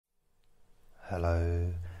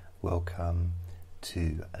hello, welcome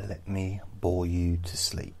to Let Me Bore You to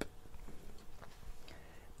Sleep.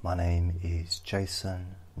 My name is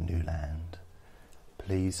Jason Newland.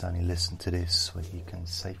 Please only listen to this where you can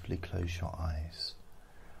safely close your eyes.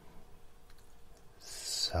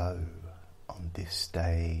 So, on this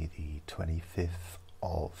day, the 25th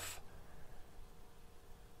of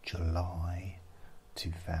July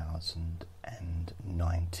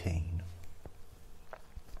 2019,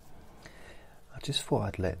 I just thought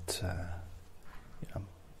I'd let, I'm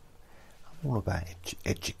all about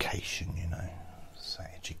education, so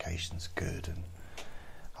education's good, and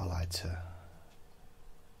I like to,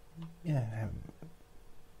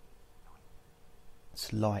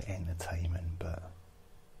 it's light entertainment, but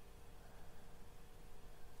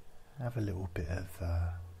have a little bit of,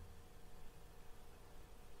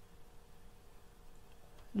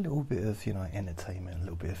 entertainment, a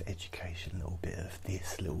little bit of education, a little bit of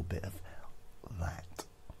this, a little bit of that.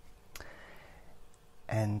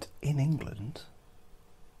 And in England,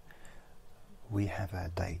 we have our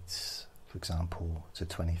dates. For example, it's the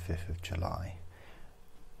 25th of July.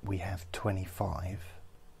 We have 25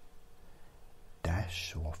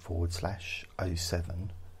 dash or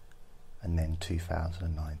 /07 and then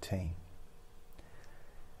 2019.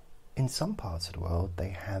 In some parts of the world,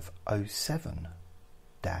 they have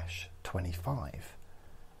 07-25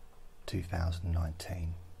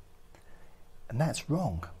 2019. And that's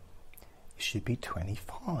wrong. It should be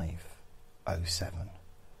 25-07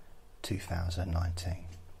 2019.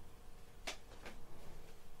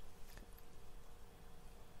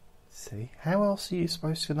 See, how else are you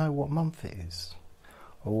supposed to know what month it is?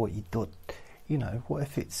 Or what you thought, what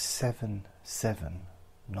if it's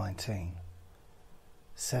 7/7/19?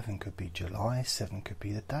 7 could be July, 7 could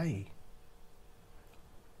be the day.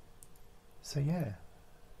 So yeah,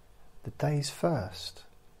 the day's first,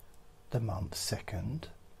 the month second,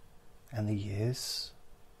 and the year's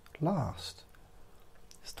last.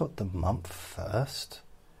 It's not the month first,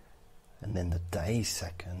 and then the day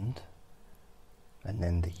second, and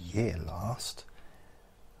then the year last.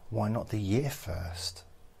 Why not the year first,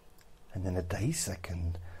 and then the day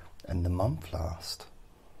second, and the month last?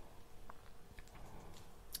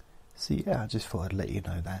 So yeah, I just thought I'd let you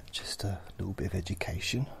know that, just a little bit of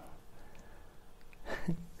education.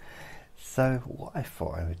 So what I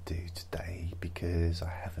thought I would do today, because I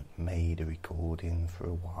haven't made a recording for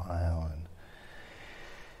a while, and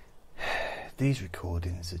these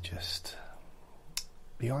recordings are just,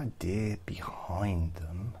 the idea behind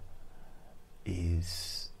them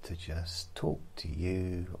is to just talk to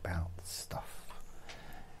you about stuff.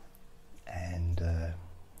 And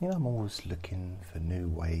I'm always looking for new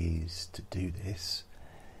ways to do this.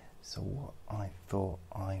 So what I thought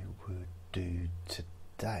I would do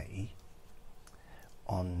today,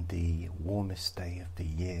 on the warmest day of the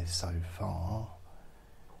year so far,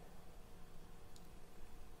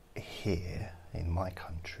 here in my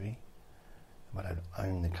country, I don't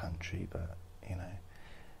own the country, but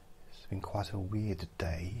it's been quite a weird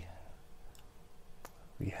day.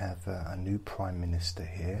 We have a new Prime Minister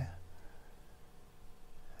here,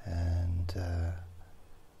 and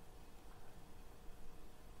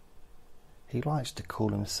he likes to call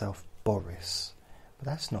himself Boris, but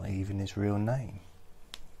that's not even his real name.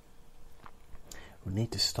 We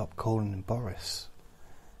need to stop calling him Boris.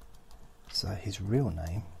 So his real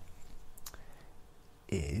name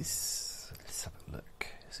is, let's have a look,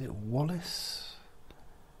 is it Wallace?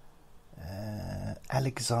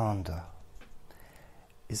 Alexander.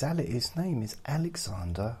 His name is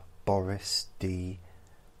Alexander Boris D.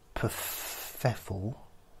 Pfeffel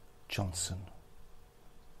Johnson.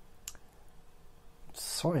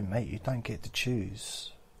 Sorry mate, you don't get to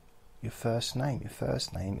choose your first name. Your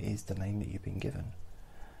first name is the name that you've been given.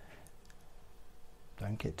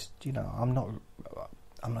 Don't get to, I'm not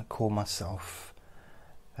call myself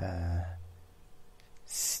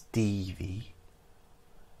Stevie,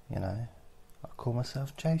 I call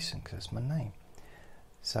myself Jason because that's my name.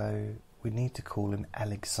 So we need to call him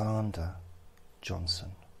Alexander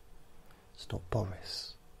Johnson. It's not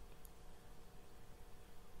Boris.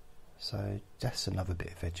 So that's another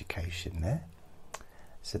bit of education there.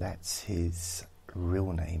 So that's his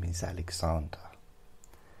real name, is Alexander.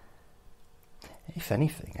 If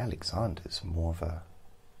anything, Alexander's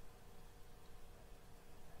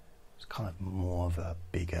kind of more of a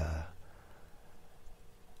bigger,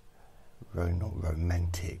 not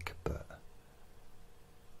romantic, but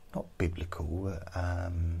not biblical, but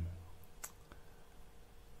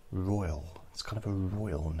royal. It's kind of a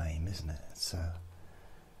royal name, isn't it?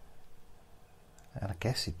 And I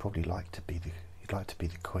guess he'd probably like to be the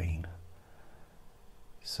Queen.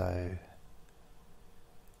 So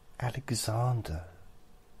Alexander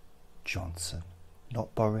Johnson,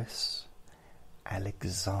 not Boris,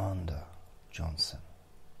 Alexander Johnson.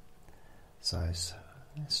 So let's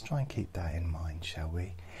try and keep that in mind, shall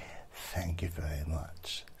we? Thank you very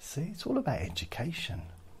much. See, it's all about education.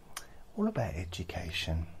 All about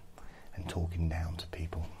education and talking down to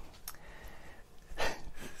people.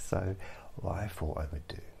 So what I thought I would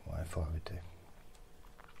do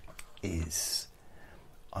is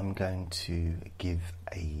I'm going to give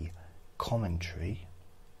a commentary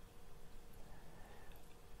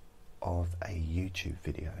of a YouTube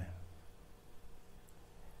video,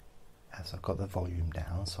 as I've got the volume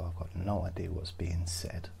down, so I've got no idea what's being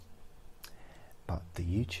said. But the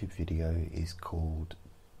YouTube video is called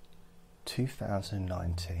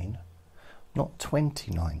 2019, not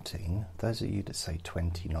 2019. Those of you that say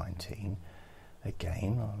 2019,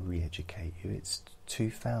 again, I'll re-educate you. It's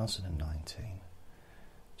 2019.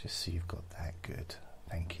 Just so you've got that good.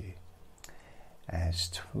 Thank you. As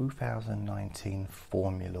 2019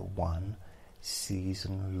 Formula One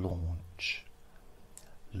season launch,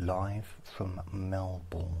 live from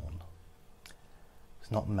Melbourne.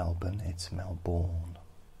 It's not Melbourne, it's Melbourne.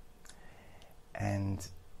 And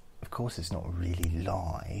of course it's not really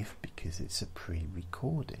live because it's a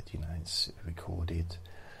pre-recorded, it's recorded.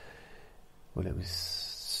 Well, it was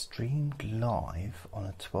streamed live on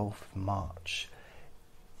the 12th of March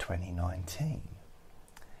 2019,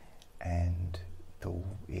 and the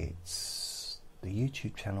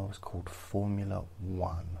YouTube channel is called Formula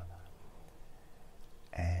One,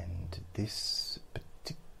 and this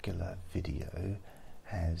particular video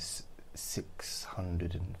has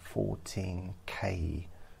 614k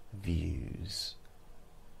views.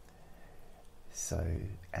 So,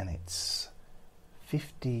 and it's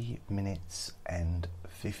 50 minutes and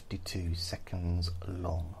 52 seconds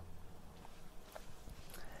long.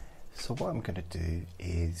 So what I'm going to do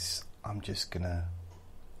is I'm just going to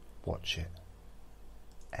watch it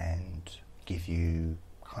and give you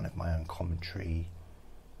kind of my own commentary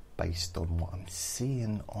based on what I'm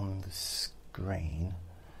seeing on the screen,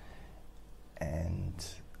 and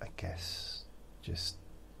I guess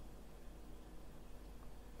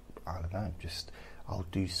I'll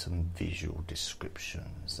do some visual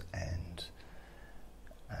descriptions, and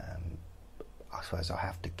I suppose I'll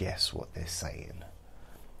have to guess what they're saying.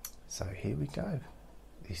 So here we go.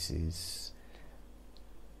 This is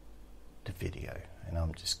the video, and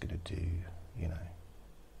I'm just going to do,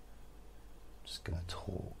 just going to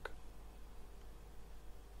talk.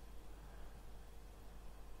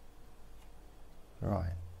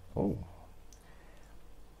 Right. Oh.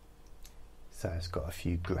 So it's got a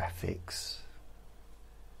few graphics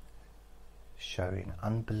showing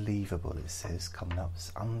unbelievable, it says, coming up.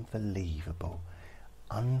 It's unbelievable.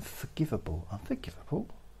 Unforgivable. Unforgivable?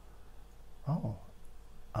 Oh.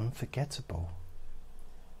 Unforgettable.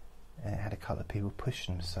 And it had a couple of people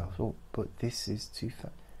pushing themselves. Oh, but this is too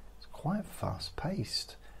fast. It's quite fast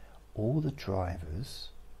paced. All the drivers,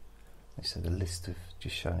 they said a list of,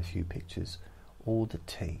 just showing a few pictures, all the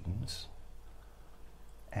teams,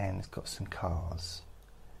 and it's got some cars,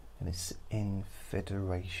 and it's in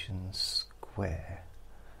Federation Square,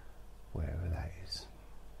 wherever that is.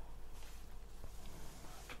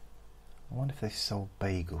 I wonder if they sold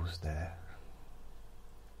bagels there.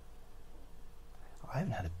 I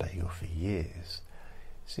haven't had a bagel for years.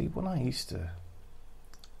 See, when I used to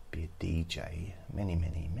be a DJ many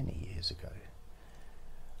years ago,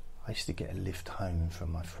 I used to get a lift home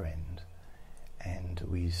from my friend, and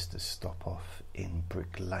we used to stop off in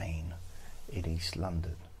Brick Lane in East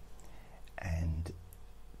London, and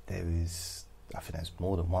there is, I think there's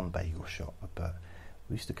more than one bagel shop, but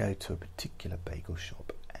we used to go to a particular bagel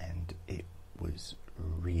shop, and it was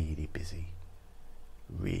really busy,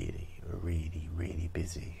 really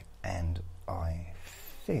busy, and I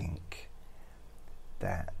think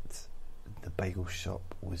that the bagel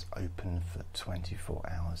shop was open for 24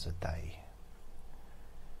 hours a day,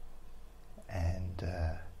 and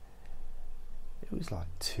it was like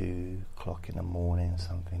 2 o'clock in the morning,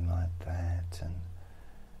 something like that, and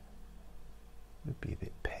it would be a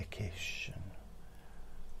bit peckish, and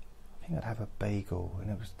I think I'd have a bagel, and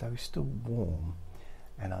they were still warm,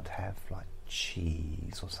 and I'd have like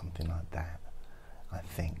cheese or something like that, I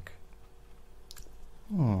think.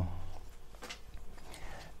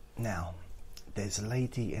 Now, there's a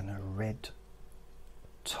lady in a red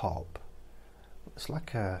top. It's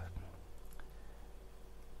like a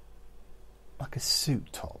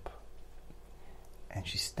suit top, and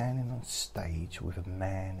she's standing on stage with a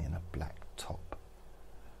man in a black top.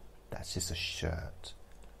 That's just a shirt,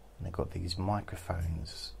 and they've got these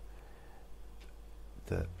microphones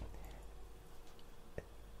that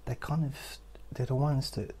they're the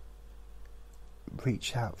ones that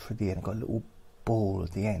reach out through the end, got a little ball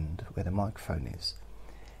at the end where the microphone is,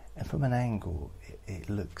 and from an angle it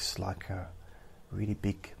looks like a really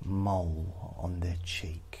big mole on their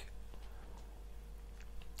cheek,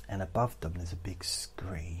 and above them there's a big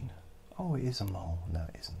screen. Oh, it is a mole. No,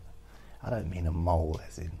 it isn't. I don't mean a mole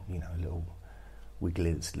as in, a little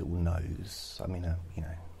wiggly its little nose. I mean I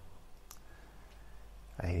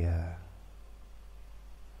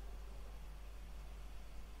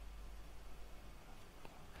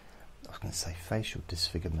was going to say facial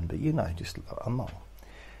disfigurement, but just a mole.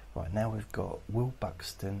 Right, now we've got Will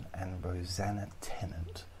Buxton and Rosanna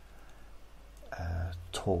Tennant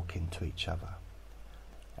talking to each other.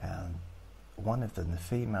 And one of them, the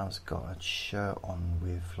female's got a shirt on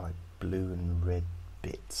with like blue and red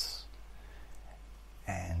bits.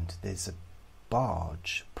 And there's a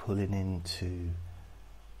barge pulling into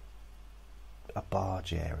a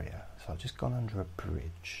barge area. So I've just gone under a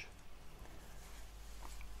bridge.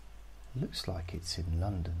 It looks like it's in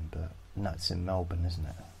London, but no, it's in Melbourne, isn't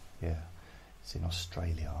it? Yeah, it's in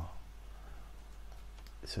Australia.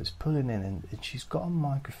 So it's pulling in, and she's got a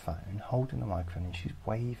microphone, holding a microphone, and she's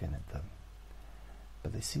waving at them.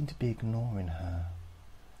 But they seem to be ignoring her.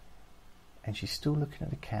 And she's still looking at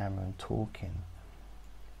the camera and talking.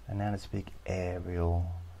 And now there's a big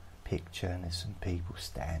aerial picture, and there's some people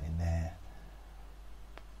standing there.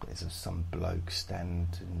 There's some bloke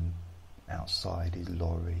standing outside his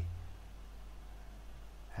lorry,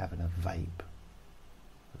 having a vape,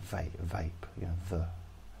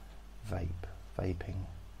 vaping.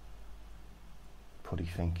 Probably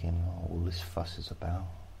thinking, all this fuss is about.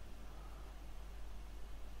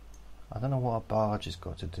 I don't know what a barge has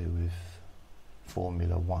got to do with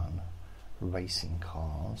Formula One racing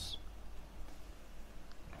cars,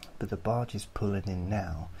 but the barge is pulling in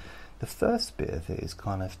now. The first bit of it is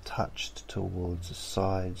kind of touched towards the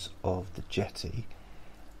sides of the jetty,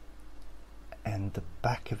 and the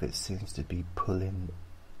back of it seems to be pulling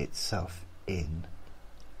itself in.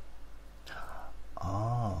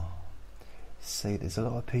 See, there's a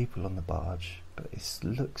lot of people on the barge, but it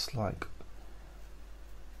looks like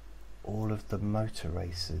all of the motor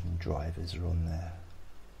racing drivers are on there.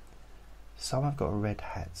 Some have got red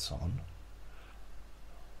hats on.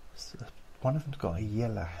 One of them's got a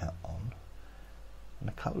yellow hat on, and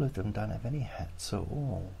a couple of them don't have any hats at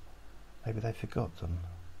all. Maybe they forgot them.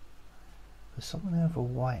 There's someone there with a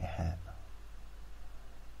white hat,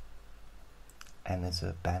 and there's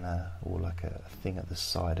a banner or like a thing at the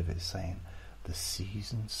side of it saying, "The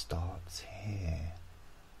season starts here."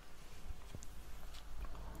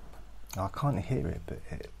 I can't hear it, but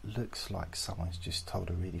it looks like someone's just told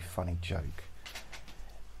a really funny joke.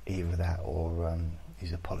 Either that or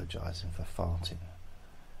he's apologising for farting.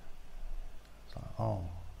 It's like, oh,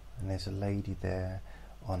 and there's a lady there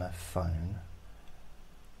on her phone.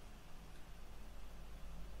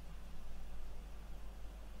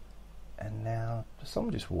 And now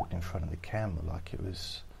someone just walked in front of the camera like it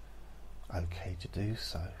was okay to do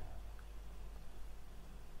so.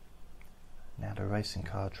 Now the racing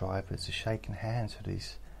car drivers are shaking hands with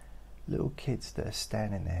these little kids that are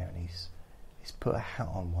standing there, and he's put a hat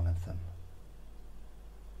on one of them.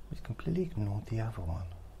 He's completely ignored the other one.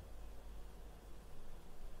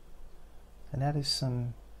 And now there's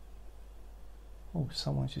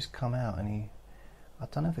someone's just come out, and I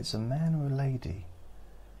don't know if it's a man or a lady.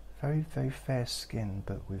 Very, very fair skin,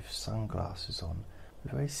 but with sunglasses on.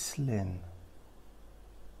 Very slim.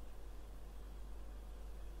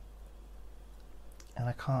 And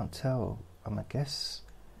I can't tell. I guess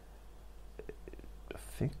I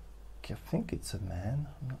think it's a man.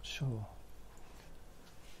 I'm not sure.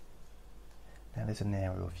 Now there's an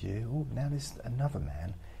aerial view. Oh, now there's another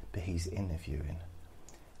man, but he's interviewing,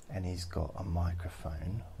 and he's got a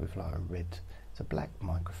microphone with like it's a black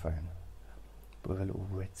microphone with a little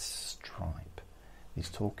red stripe. He's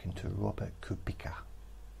talking to Robert Kubica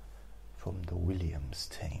from the Williams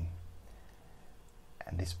team,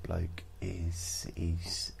 and this bloke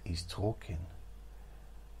he's talking,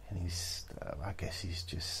 and I guess he's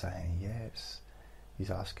just saying yes.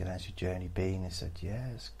 He's asking, how's your journey been? He said, yeah,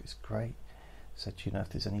 it's great. He said, do you know if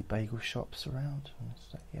there's any bagel shops around? And he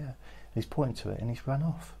said, yeah. And he's pointing to it, and he's run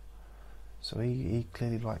off. So he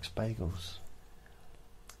clearly likes bagels.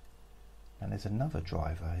 And there's another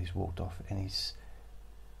driver who's walked off, and he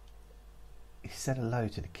said hello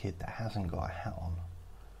to the kid that hasn't got a hat on.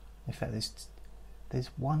 In fact, there's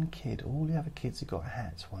one kid, all the other kids have got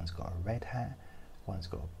hats. One's got a red hat, one's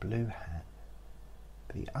got a blue hat,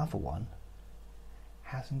 but the other one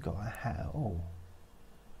hasn't got a hat at all.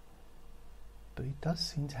 but he does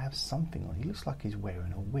seem to have something on. He looks like he's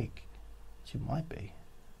wearing a wig, which he might be,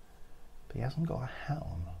 but he hasn't got a hat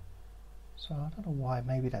on. So I don't know why.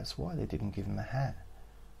 Maybe that's why they didn't give him a hat.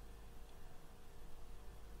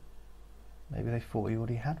 Maybe they thought he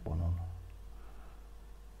already had one on.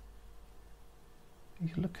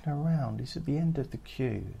 He's looking around. He's at the end of the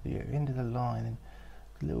queue, the end of the line, and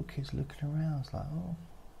the little kid's looking around. It's like, oh,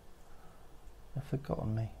 they've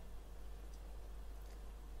forgotten me.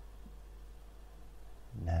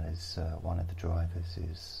 Now there's one of the drivers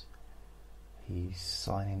he's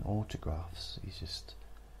signing autographs.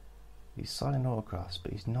 He's signing autographs,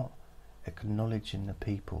 but he's not acknowledging the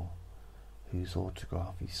people whose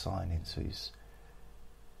autograph he's signing. So he's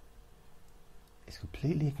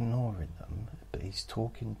completely ignoring them, but he's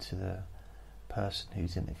talking to the person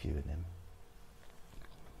who's interviewing him.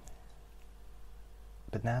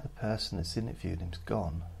 But now the person that's interviewing him's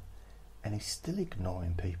gone, and he's still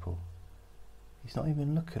ignoring people. He's not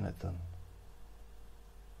even looking at them.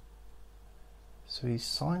 So he's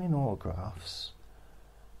signing autographs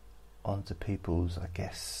onto people's, I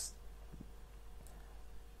guess,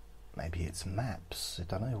 maybe it's maps, I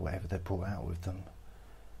don't know, whatever they brought out with them.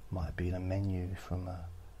 Might have been a menu from a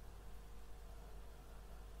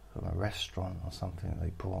restaurant or something that they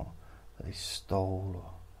brought, that they stole,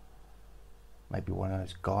 or maybe one of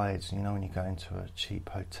those guides. You know, when you go into a cheap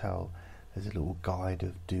hotel, there's a little guide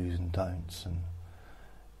of do's and don'ts, and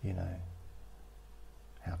you know,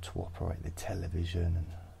 how to operate the television, and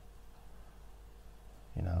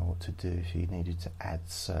you know what to do if you needed to add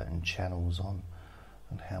certain channels on,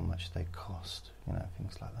 and how much they cost, you know,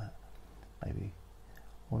 things like that. Maybe.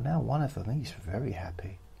 Well, now one of them, he's very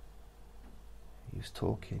happy. He was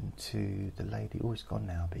talking to the lady. Oh, he's gone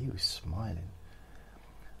now, but he was smiling.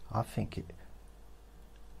 I think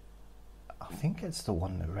it's the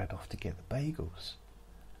one that ran off to get the bagels.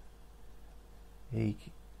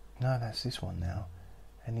 No, that's this one now.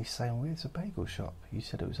 And he's saying, where's the bagel shop? You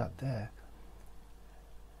said it was up there.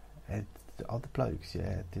 And the other blokes,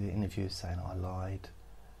 yeah, the interviewer's saying, I lied.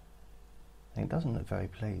 And he doesn't look very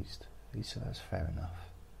pleased. He said, that's fair enough.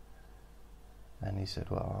 And he said,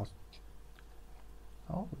 well,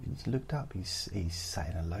 he's looked up. He's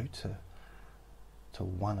saying hello to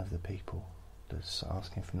one of the people that's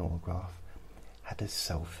asking for an autograph. Had a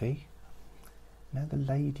selfie. Now the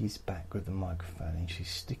lady's back with the microphone, and she's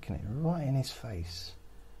sticking it right in his face.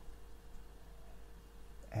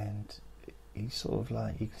 And he's sort of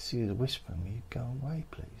like, you can see her whispering, will you go away,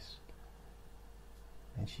 please?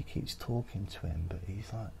 And she keeps talking to him, but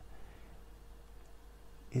he's like,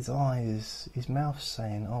 his mouth's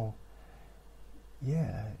saying, oh,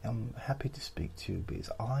 yeah, I'm happy to speak to you, but his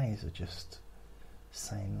eyes are just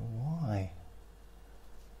saying, why?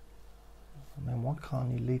 I mean, why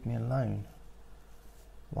can't you leave me alone?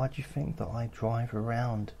 Why do you think that I drive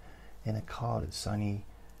around in a car that's only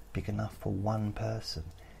big enough for one person?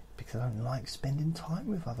 Because I don't like spending time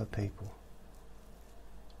with other people.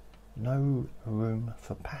 No room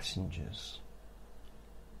for passengers.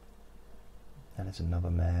 And there's another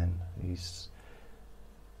man who's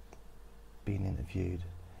being interviewed.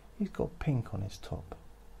 He's got pink on his top.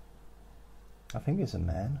 I think it's a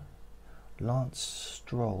man. Lance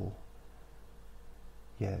Stroll.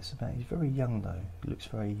 Yeah, it's a man. He's very young though. He looks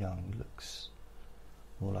very young. He looks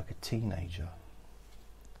more like a teenager.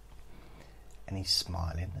 And he's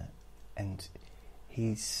smiling, and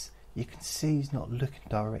you can see he's not looking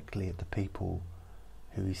directly at the people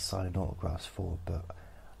who he's signing autographs for, but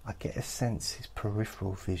I get a sense his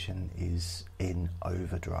peripheral vision is in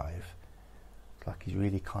overdrive. It's like he's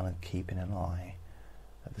really kind of keeping an eye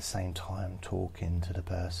at the same time talking to the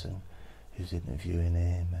person who's interviewing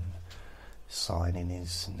him and signing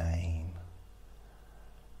his name.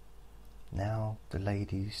 Now the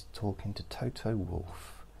lady's talking to Toto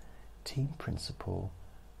Wolff, team principal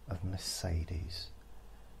of Mercedes.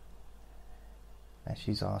 And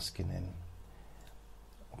she's asking him,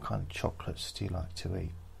 what kind of chocolates do you like to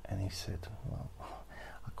eat? And he said, well,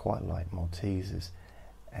 I quite like Maltesers.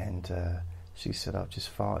 And she said, I've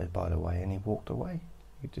just farted, by the way. And he walked away.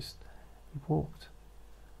 He walked.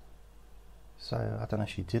 So I don't know if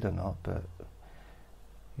she did or not, but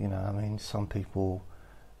you know, I mean, some people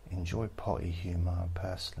enjoy potty humour.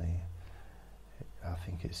 Personally, I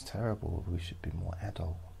think it's terrible. We should be more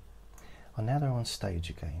adult. And now they're on stage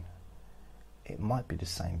again. It might be the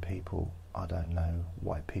same people. I don't know.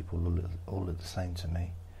 White people all look the same to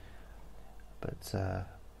me. But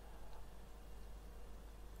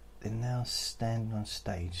they're now standing on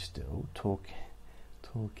stage still, talking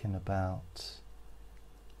about,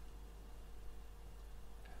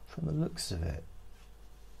 from the looks of it,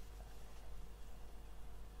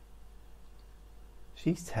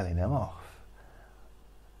 she's telling him off.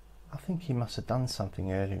 I think he must have done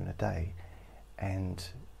something earlier in the day, and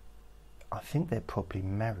I think they're probably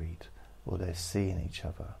married or they're seeing each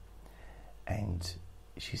other, and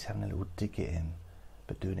she's having a little dig at him,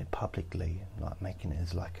 but doing it publicly, like making it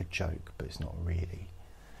as like a joke, but it's not really,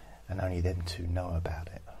 and only them two know about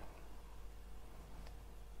it.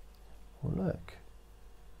 Well, look,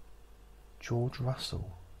 George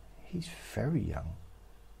Russell, he's very young.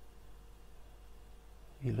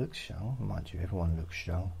 He looks young, mind you, everyone looks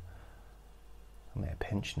young. I met a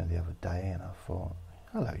pensioner the other day and I thought,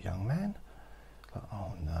 hello young man. Like,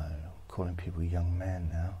 oh no, I'm calling people young man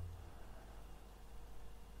now.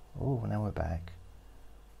 Oh, now we're back.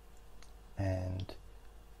 And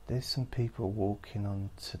there's some people walking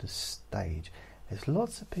onto the stage. There's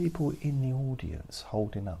lots of people in the audience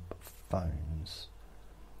holding up phones.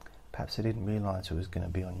 Perhaps they didn't realise it was going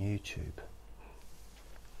to be on YouTube.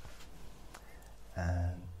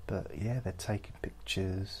 But yeah, they're taking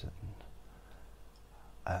pictures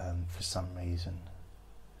and for some reason.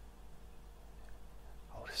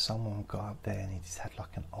 Oh, someone got up there and he just had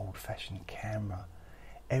like an old-fashioned camera.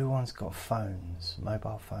 Everyone's got phones,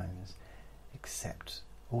 mobile phones, except,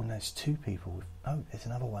 oh, there's two people. Oh, there's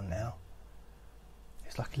another one now.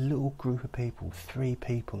 It's like a little group of people. 3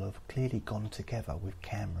 people have clearly gone together with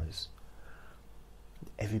cameras.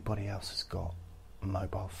 Everybody else has got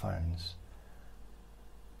mobile phones.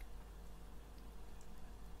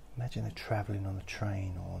 Imagine they're travelling on a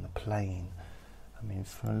train or on a plane. I mean,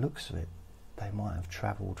 from the looks of it, they might have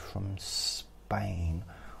travelled from Spain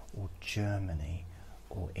or Germany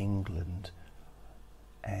or England,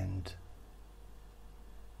 and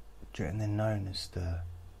they're known as the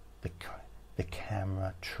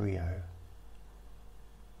camera trio.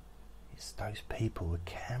 It's those people with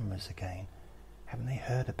cameras again. Haven't they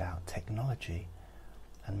heard about technology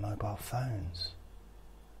and mobile phones?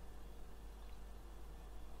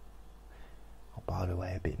 Oh, by the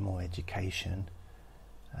way, a bit more education.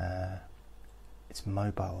 It's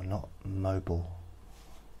mobile, not mobile.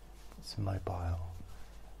 It's mobile.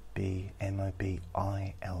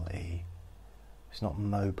 M-O-B-I-L-E. It's not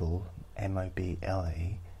mobile,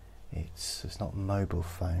 M-O-B-L-E. It's not mobile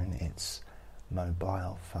phone, it's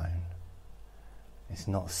mobile phone. It's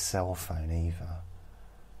not cell phone either.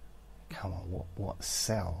 Come on, what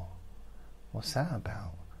cell? What's that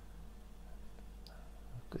about?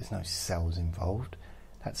 There's no cells involved.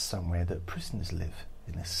 That's somewhere that prisoners live,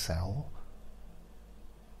 in a cell.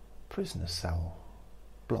 Prisoner cell.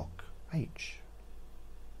 Block H.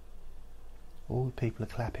 All the people are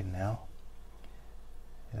clapping now.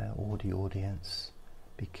 All the audience,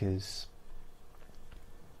 because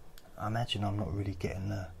I imagine I'm not really getting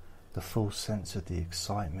the full sense of the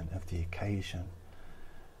excitement of the occasion,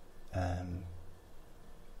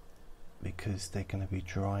 because they're going to be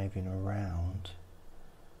driving around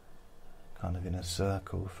kind of in a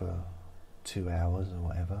circle for 2 hours or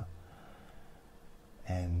whatever,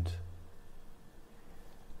 and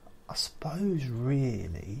I suppose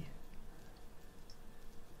really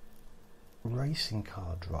racing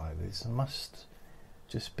car drivers must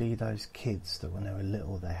just be those kids that when they were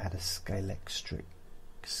little they had a Scalextrics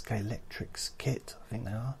kit, I think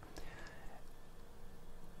they are,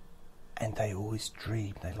 and they always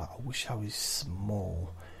dreamed, they like, I wish I was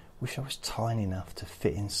small, wish I was tiny enough to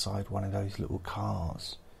fit inside one of those little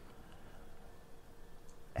cars,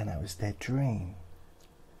 and that was their dream.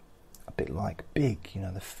 A bit like Big, you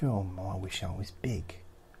know, the film, oh, I wish I was big.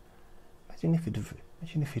 Imagine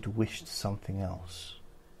if he'd wished something else.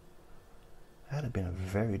 That'd have been a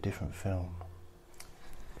very different film.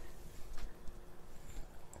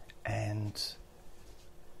 And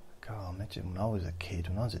God, imagine when I was a kid,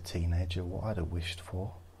 when I was a teenager, what I'd have wished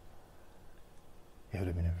for. It would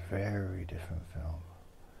have been a very different film.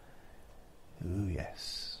 Ooh,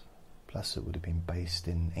 yes. Plus it would have been based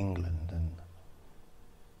in England, and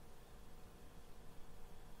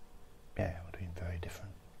yeah, it would have been very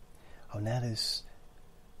different. Now there's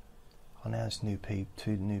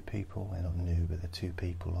two new people, well, not new, but the 2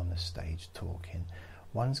 people on the stage talking.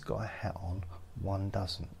 One's got a hat on, one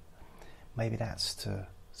doesn't. Maybe that's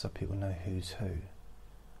so people know who's who.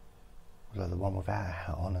 Although the one without a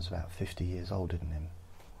hat on is about 50 years older than him.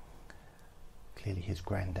 Clearly his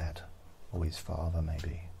granddad, or his father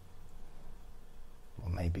maybe. Or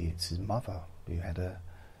maybe it's his mother who had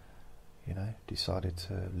decided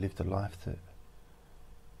to live the life that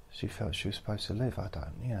she felt she was supposed to live. I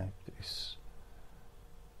don't, it's...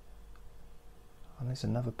 And there's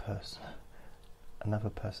another person. They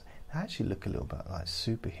actually look a little bit like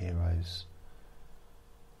superheroes.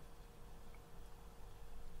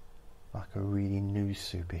 Like a really new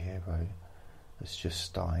superhero. that's just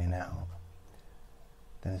starting out.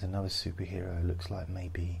 Then there's another superhero who looks like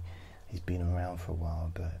maybe he's been around for a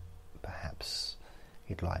while, but perhaps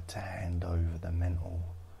he'd like to hand over the mental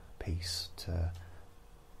piece to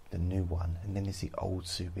the new one. And then there's the old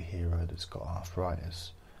superhero that's got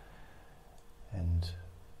arthritis, and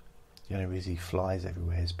the only reason he flies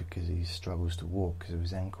everywhere is because he struggles to walk because of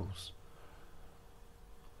his ankles.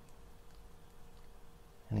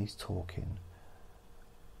 And he's talking,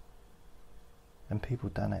 and people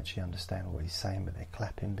don't actually understand what he's saying, but they're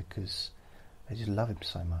clapping because they just love him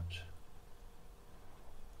so much.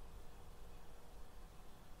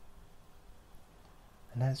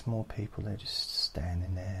 And there's more people, they're just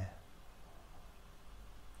standing there.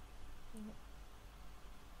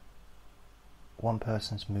 One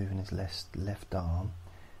person's moving his left arm,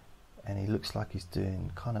 and he looks like he's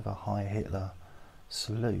doing kind of a Heil Hitler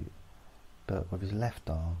salute, but with his left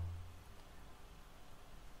arm.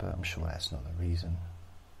 But I'm sure that's not the reason.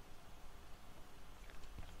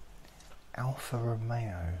 Alfa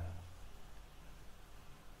Romeo,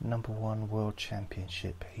 #1 world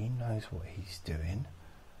championship. He knows what he's doing.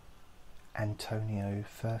 Antonio,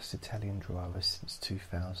 first Italian driver since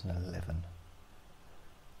 2011.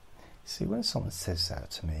 See, when someone says that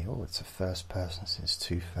to me, oh, it's the first person since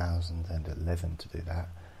 2011 to do that,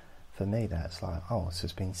 for me that's like, oh, it's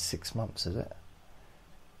just been 6 months, is it?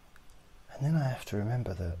 And then I have to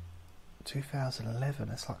remember that 2011,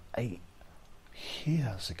 it's like 8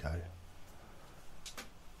 years ago.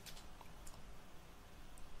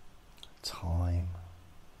 Time.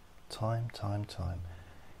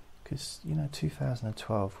 Because,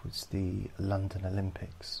 2012 was the London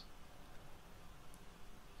Olympics.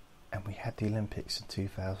 And we had the Olympics in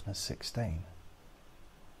 2016.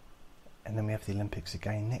 And then we have the Olympics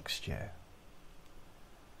again next year.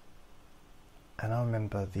 And I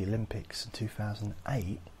remember the Olympics in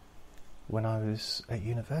 2008 when I was at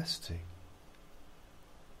university.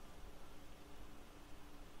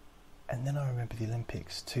 And then I remember the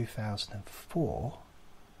Olympics 2004.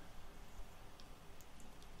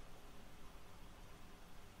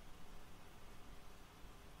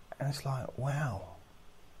 And it's like, wow,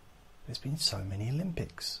 there's been so many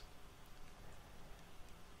Olympics.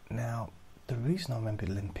 Now, the reason I remember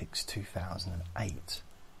the Olympics 2008,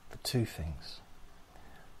 for two things.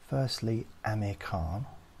 Firstly, Amir Khan,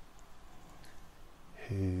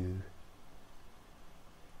 who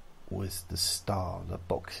was the star, the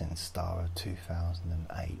boxing star of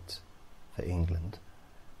 2008 for England,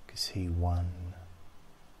 because he won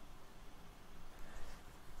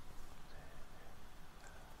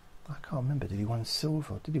I can't remember, did he win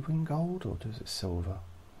silver? Did he win gold, or was it silver?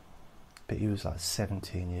 But he was like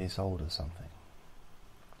 17 years old or something,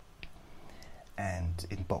 and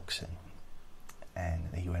in boxing,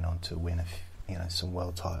 and he went on to win some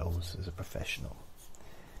world titles as a professional.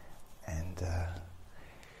 And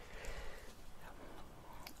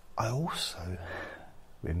I also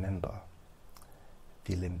remember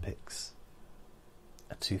the Olympics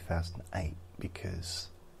of 2008 because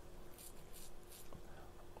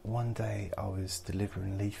one day I was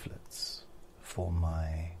delivering leaflets for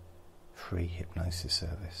my free hypnosis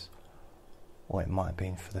service, or it might have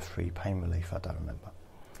been for the free pain relief, I don't remember.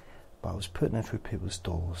 But I was putting them through people's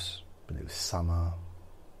doors, but it was summer.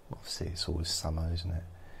 Obviously it's always summer, isn't it?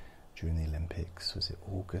 During the Olympics, was it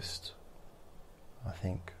August? I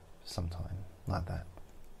think, sometime like that.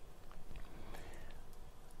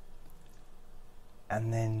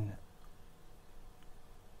 And then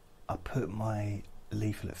I put my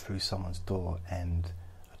leaflet through someone's door and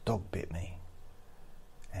a dog bit me,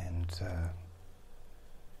 and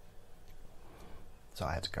so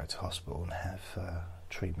I had to go to hospital and have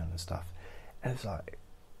treatment and stuff. And it was like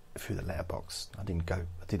through the letterbox. I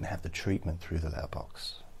didn't have the treatment through the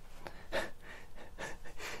letterbox.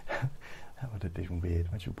 That would have been weird.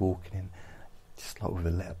 Imagine walking in just like with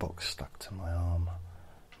a letterbox stuck to my arm,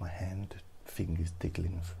 my hand, fingers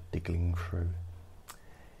diggling through,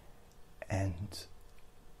 and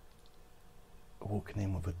walking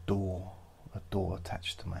in with a door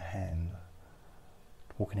attached to my hand,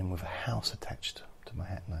 walking in with a house attached to my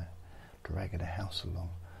hand, dragging a house along.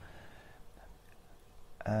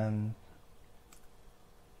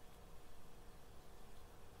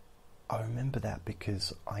 I remember that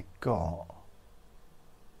because I got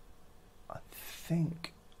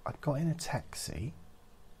in a taxi.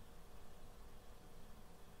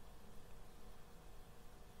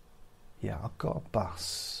 Yeah, I got a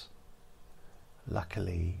bus,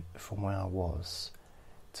 luckily, from where I was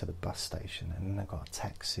to the bus station, and then I got a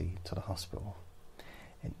taxi to the hospital.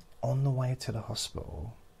 And on the way to the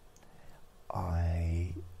hospital,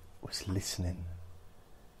 I was listening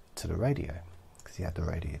to the radio, because he had the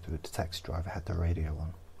radio. The taxi driver had the radio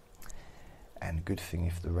on, and a good thing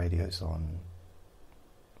if the radio's on,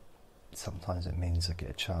 sometimes it means I get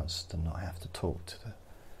a chance to not have to talk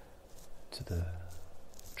to the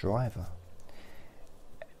driver.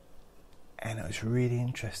 And it was really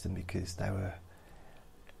interesting because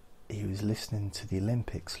he was listening to the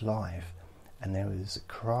Olympics live, and there was a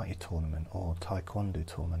karate tournament or taekwondo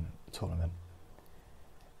tournament.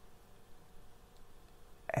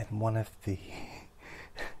 And one of the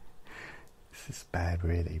this is bad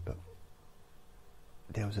really, but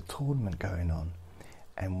there was a tournament going on,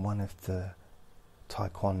 and one of the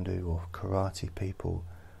taekwondo or karate people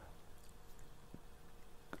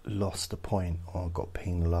lost a point or got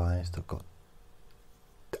penalised or got,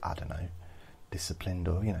 I don't know, disciplined,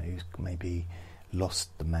 or he was maybe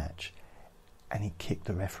lost the match, and he kicked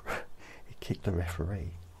the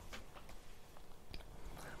referee.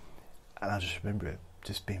 And I just remember it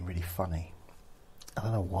just being really funny. I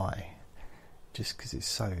don't know why, just because it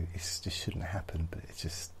just shouldn't happen, but it's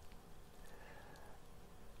just,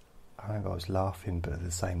 I remember I was laughing, but at the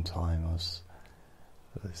same time I was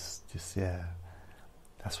just, yeah,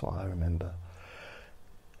 that's what I remember.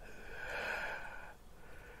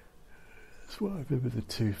 That's what I remember the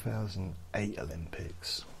 2008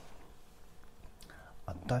 Olympics.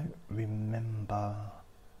 I don't remember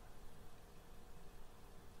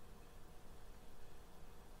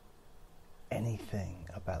anything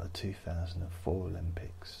about the 2004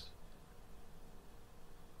 Olympics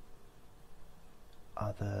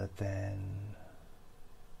other than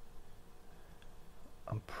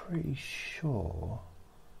I'm pretty sure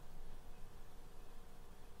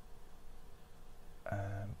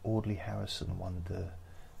Audley Harrison won the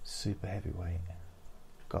super heavyweight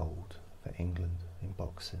gold for England in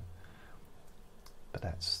boxing, but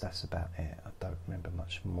that's about it. I don't remember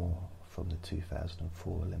much more from the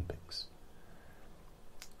 2004 Olympics.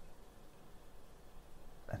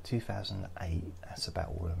 2008, that's about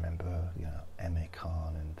all I remember, Emir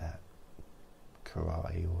Khan and that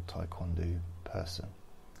karate or taekwondo person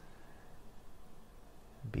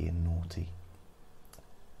being naughty.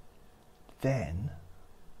 Then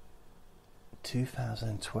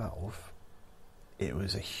 2012, it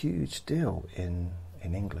was a huge deal in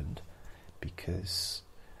England because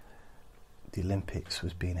the Olympics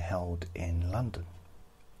was being held in London.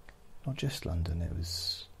 Not just London, it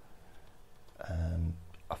was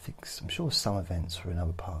I'm sure some events were in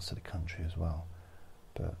other parts of the country as well,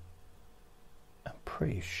 but I'm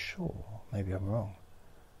pretty sure, maybe I'm wrong,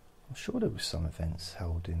 I'm sure there was some events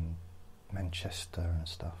held in Manchester and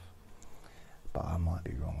stuff, but I might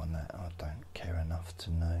be wrong on that. I don't care enough to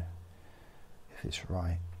know if it's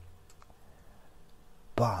right.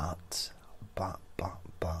 But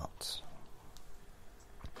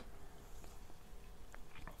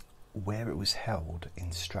where it was held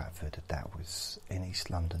in Stratford, that was in East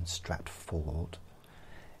London, Stratford,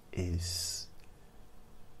 is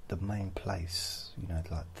the main place,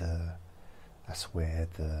 that's where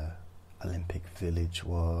the Olympic Village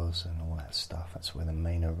was and all that stuff. That's where the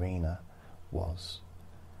main arena was.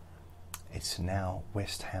 It's now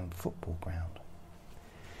West Ham football ground.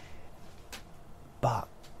 But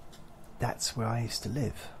that's where I used to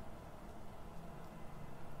live.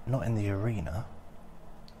 Not in the arena.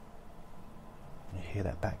 You hear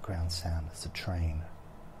that background sound, it's a train.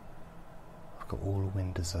 I've got all the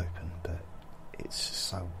windows open, but it's just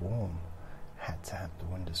so warm. Had to have the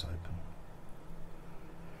windows open.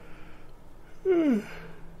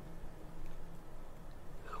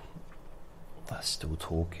 I'm still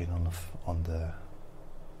talking on the.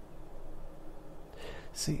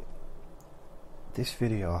 See, this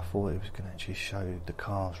video, I thought it was going to actually show the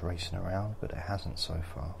cars racing around, but it hasn't so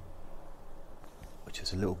far, which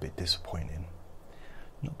is a little bit disappointing.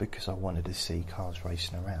 Not because I wanted to see cars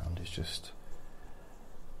racing around,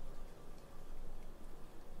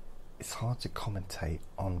 it's hard to commentate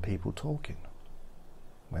on people talking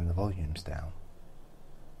when the volume's down.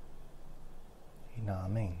 You know what I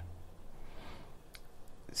mean?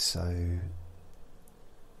 So,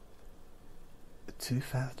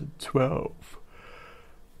 2012,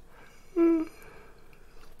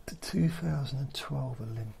 the 2012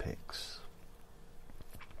 Olympics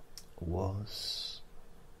was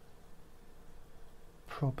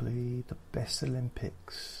probably the best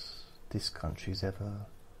Olympics this country's ever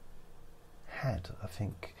had. I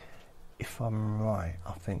think, if I'm right,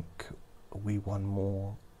 I think we won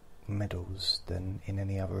more medals than in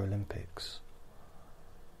any other Olympics.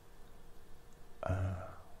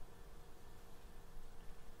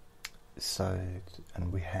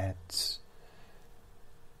 And we had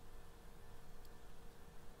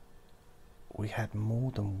we had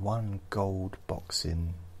more than one gold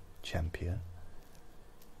boxing champion,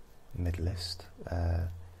 medalist.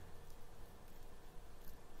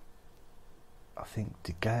 I think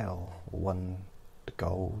De Gale won the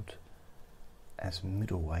gold as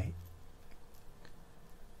middleweight.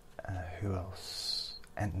 Who else?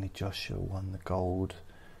 Anthony Joshua won the gold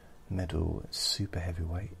medal at super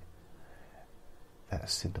heavyweight.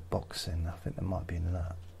 That's in the boxing. I think there might be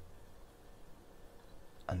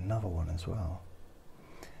another one as well.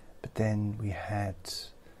 But then we had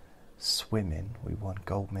swimming. We won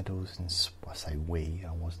gold medals in, I say we,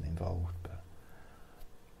 I wasn't involved, but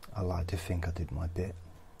I like to think I did my bit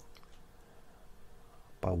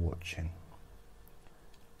by watching.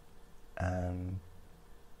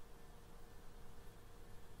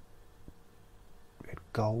 We had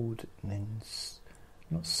gold and then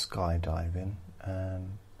not skydiving,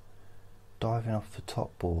 diving off the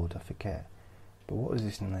top board, I forget. But what was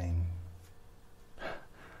his name?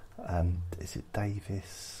 Is it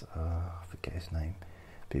Davis? I forget his name.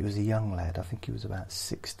 But he was a young lad. I think he was about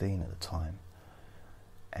 16 at the time.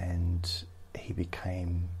 And he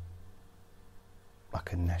became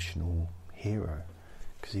like a national hero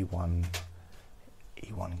because he won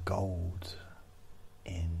gold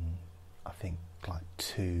in, I think, like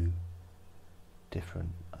 2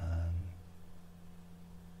 different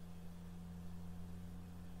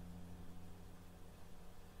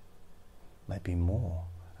maybe more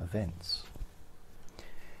events.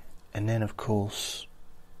 And then of course,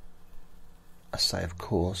 I say of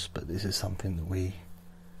course, but this is something that we're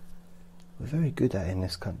very good at in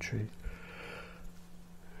this country.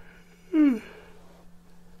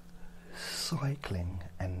 Cycling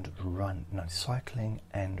and rowing.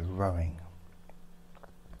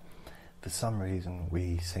 For some reason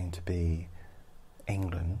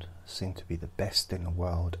England seem to be the best in the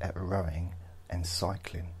world at rowing and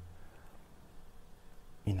cycling.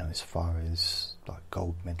 You know, as far as like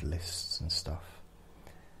gold medalists and stuff.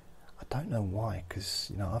 I don't know why,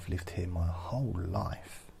 because, you know, I've lived here my whole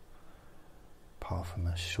life, apart from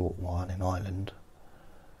a short while in Ireland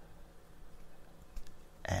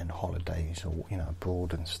and holidays, or, you know,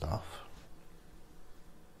 abroad and stuff.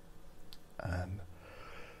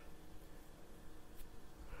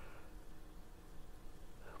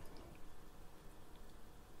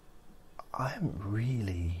 I haven't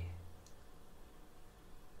really...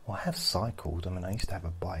 Well, I have cycled. I mean, I used to have a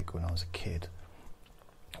bike when I was a kid,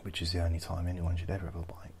 which is the only time anyone should ever have a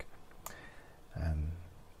bike.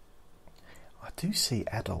 I do see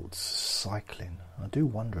adults cycling. I do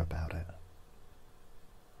wonder about it.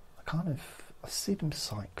 I see them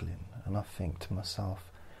cycling and I think to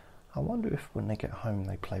myself, I wonder if when they get home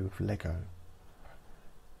they play with Lego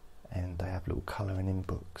and they have little colouring in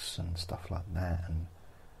books and stuff like that, and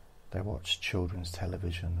they watch children's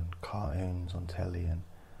television and cartoons on telly and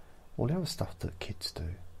all the other stuff that kids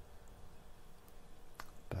do.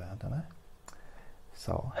 But I don't know.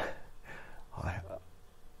 So I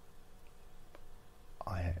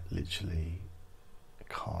literally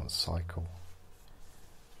can't cycle.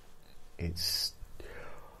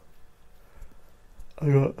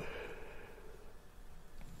 I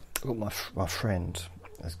got my friend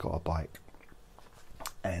has got a bike,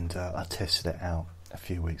 and I tested it out a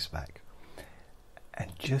few weeks back,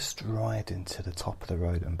 and just riding to the top of the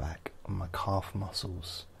road and back, my calf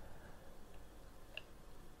muscles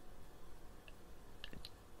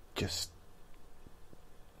just,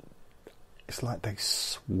 it's like they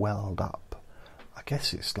swelled up. I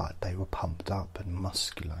guess it's like they were pumped up and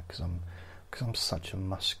muscular because I'm such a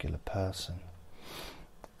muscular person,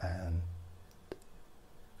 and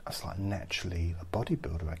it's like naturally a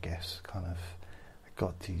bodybuilder, I guess. Kind of, I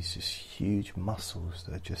got these just huge muscles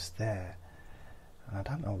that are just there, and I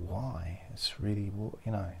don't know why. It's really,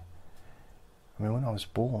 you know. I mean, when I was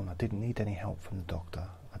born, I didn't need any help from the doctor.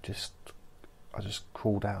 I just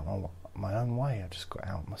crawled out my own way. I just got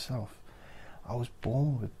out myself. I was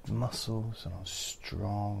born with muscles and I was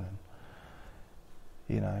strong, and,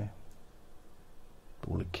 you know,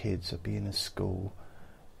 all the kids are being in school,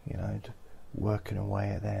 you know, working away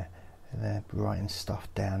at they're writing stuff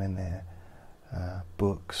down in their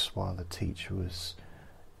books while the teacher was,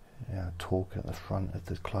 you know, talking at the front of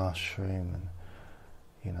the classroom, and,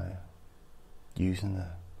 you know, using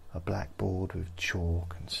a blackboard with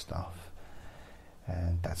chalk and stuff.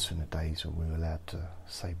 And that's in the days when we were allowed to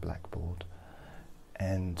say blackboard.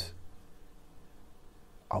 And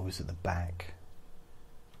I was at the back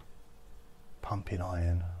pumping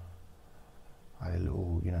iron. I had a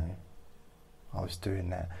little, you know, I was doing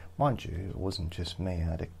that. Mind you, it wasn't just me.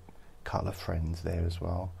 I had a couple of friends there as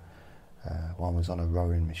well. One was on a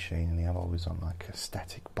rowing machine and the other was on like a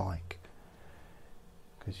static bike.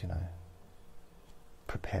 because, you know,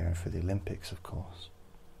 preparing for the Olympics, of course.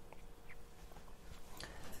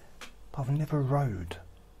 But I've never rowed.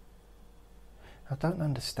 I don't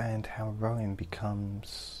understand how rowing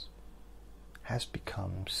has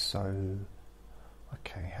become so,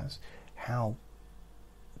 how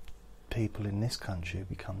people in this country have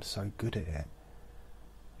become so good at it.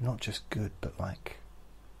 Not just good, but like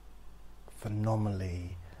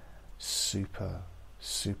phenomenally superhuman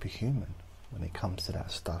when it comes to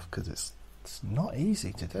that stuff, because it's not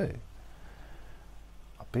easy to do.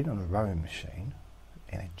 I've been on a rowing machine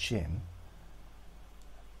in a gym,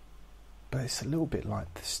 but it's a little bit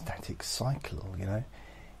like the static cycle, you know.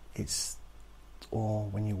 Or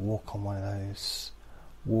when you walk on one of those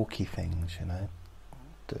walkie things, you know,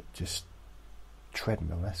 that just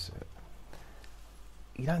treadmill, that's it.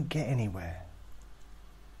 You don't get anywhere.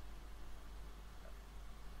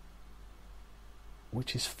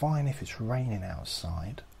 Which is fine if it's raining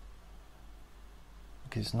outside,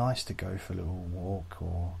 because it's nice to go for a little walk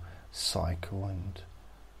or cycle and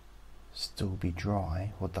still be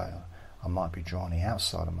dry, although I might be dry on the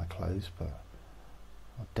outside of my clothes, but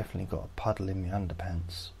I've definitely got a puddle in my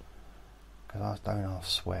underpants, because I don't half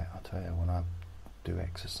sweat, I tell you, when I do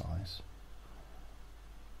exercise.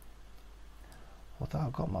 Although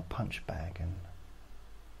I've got my punch bag, and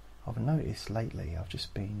I've noticed lately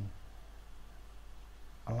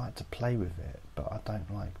I like to play with it, but I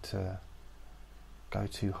don't like to go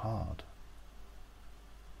too hard.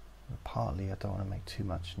 Partly I don't want to make too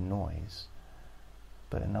much noise,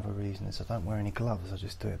 but another reason is I don't wear any gloves, I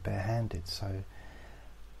just do it barehanded, so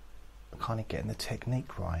I'm kind of getting the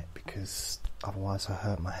technique right, because otherwise I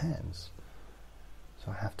hurt my hands.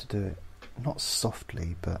 So I have to do it not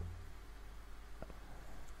softly, but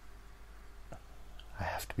I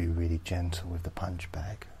have to be really gentle with the punch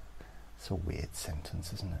bag. It's a weird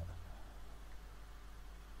sentence, isn't it?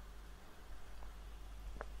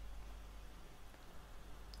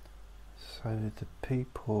 So the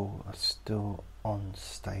people are still on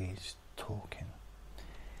stage talking,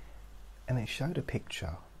 and it showed a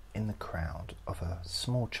picture in the crowd of a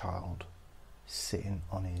small child sitting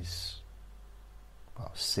on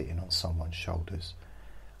someone's shoulders.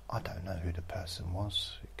 I don't know who the person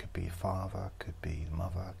was. It could be a father, could be the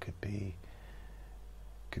mother, could be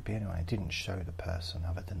anyone. It didn't show the person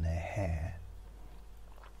other than their hair,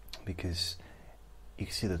 because you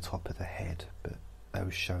can see the top of the head, but they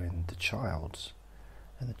were showing the child's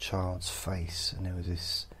face, and there was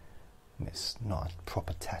this, it's not a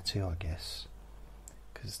proper tattoo, I guess,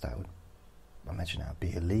 because I imagine that would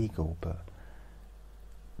be illegal, but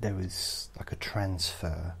there was like a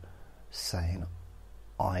transfer saying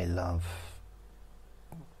I love,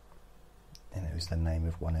 and it was the name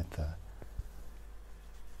of one of the,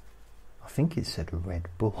 I think it said Red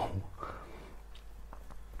Bull,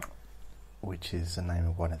 which is the name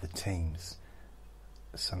of one of the teams.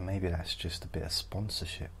 So maybe that's just a bit of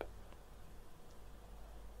sponsorship.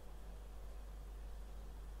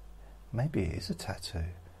 Maybe it is a tattoo.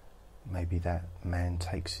 Maybe that man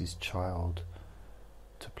takes his child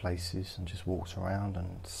to places and just walks around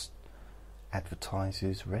and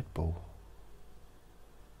advertises Red Bull.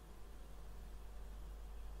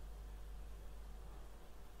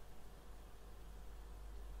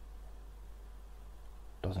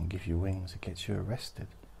 Doesn't give you wings, it gets you arrested.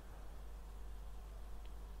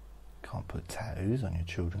 Can't put tattoos on your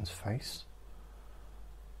children's face.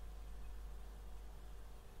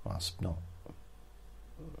 Well, that's not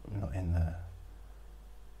in the,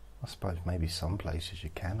 I suppose maybe some places you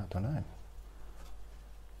can, I don't know.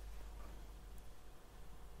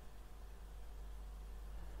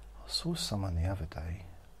 I saw someone the other day.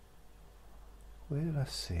 Where did I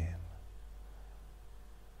see him?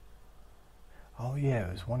 Oh yeah,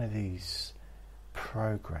 it was one of these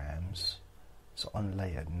programs. It's on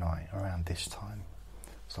late at night, around this time.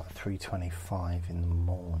 It's like 3:25 in the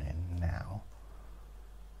morning now,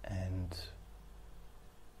 and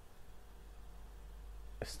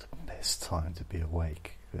it's the best time to be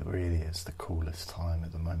awake. It really is the coolest time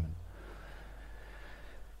at the moment.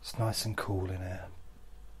 It's nice and cool in here,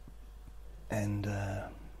 and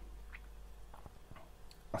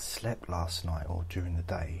I slept last night, or during the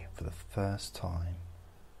day, for the first time.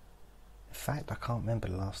 In fact, I can't remember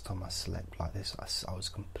the last time I slept like this. I was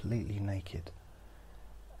completely naked,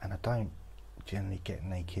 and I don't generally get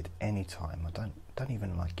naked anytime. I don't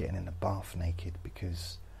even like getting in the bath naked,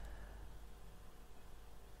 because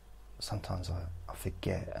sometimes I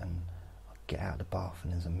forget, and I get out of the bath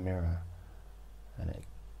and there's a mirror and it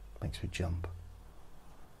makes me jump.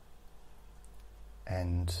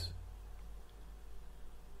 And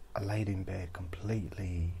I laid in bed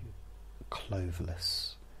completely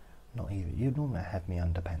cloverless. Not even, you'd normally have me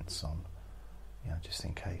underpants on, just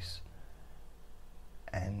in case.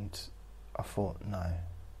 And I thought, no.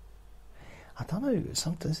 I don't know,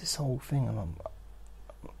 sometimes this whole thing, I know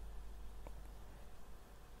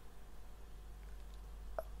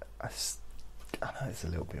it's a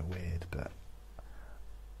little bit weird, but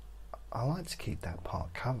I like to keep that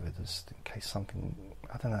part covered just in case something,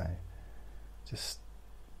 I don't know,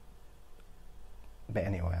 but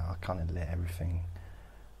anyway, I kind of let everything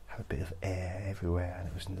have a bit of air everywhere, and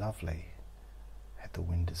it was lovely. Had the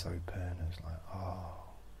windows open, and it was like,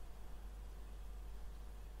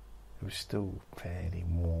 it was still fairly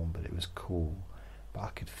warm, but it was cool. But I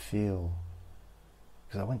could feel,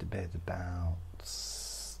 because I went to bed about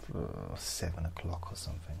 7 o'clock or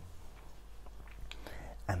something,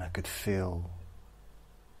 and I could feel,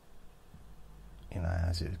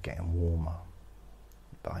 as it was getting warmer.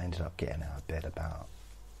 But I ended up getting out of bed about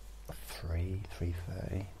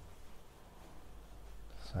 3:30.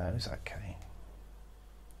 So it was okay.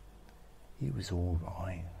 It was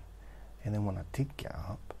alright. And then when I did get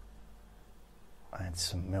up, I had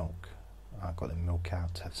some milk. I got the milk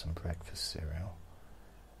out to have some breakfast cereal.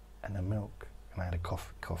 And the milk, and I had a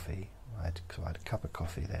coffee. I had a cup of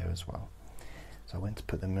coffee there as well. So I went to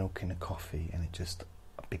put the milk in the coffee, and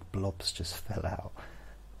big blobs just fell out.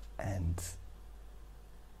 And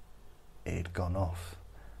it had gone off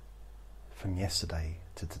from yesterday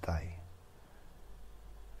to today.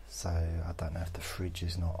 So I don't know if the fridge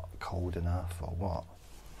is not cold enough or what,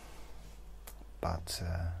 but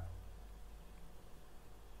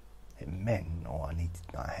it meant, I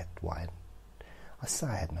say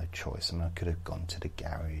I had no choice. I mean, I could have gone to the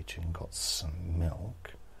garage and got some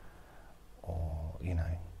milk, or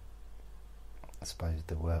I suppose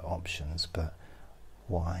there were options, but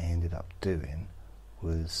what I ended up doing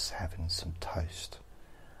was having some toast.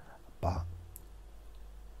 But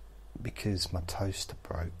because my toaster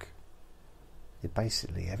broke, it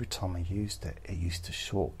basically, every time I used it, it used to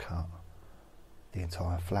shortcut the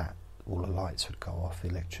entire flat. All the lights would go off, the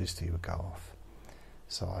electricity would go off.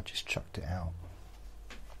 So I just chucked it out.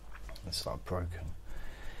 It's like broken.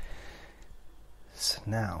 So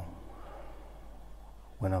now,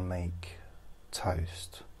 when I make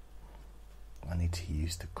toast, I need to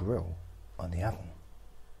use the grill or the oven.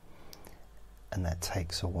 And that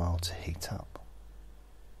takes a while to heat up.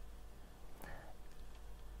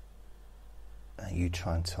 Now you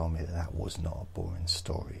try and tell me that was not a boring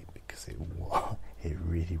story, because it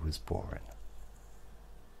really was boring.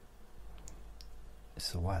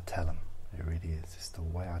 It's the way I tell them. It really is. It's the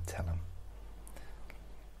way I tell them.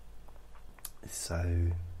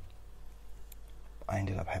 So I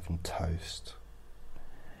ended up having toast,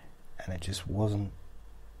 and it just wasn't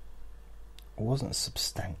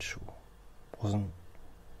substantial.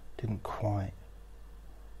 Didn't quite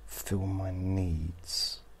fill my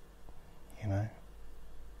needs, but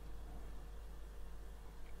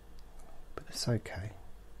it's okay.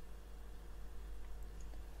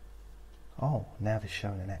 Oh, now they're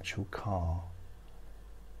showing an actual car.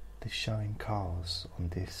 They're showing cars on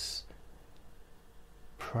this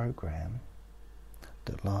program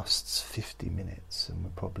that lasts 50 minutes, and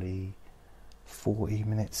we're probably 40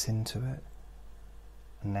 minutes into it.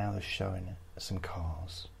 And now they're showing some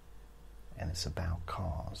cars, and it's about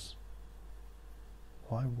cars.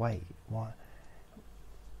 Why wait? Why?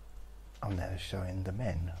 I'm now showing the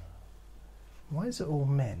men. Why is it all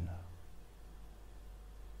men?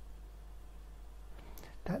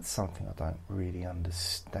 That's something I don't really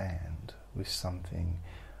understand with something.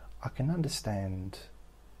 I can understand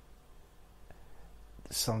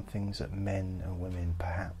some things that men and women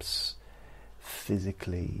perhaps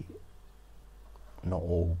physically, not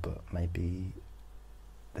all, but maybe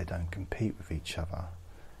they don't compete with each other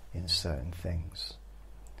in certain things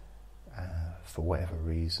for whatever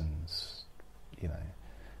reasons.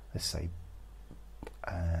 Let's say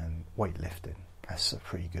weightlifting. That's a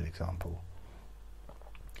pretty good example.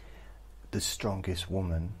 The strongest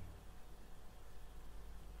woman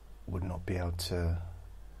would not be able to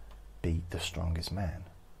beat the strongest man.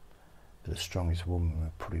 But the strongest woman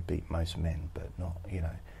would probably beat most men, but not,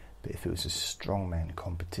 But if it was a strongman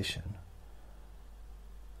competition,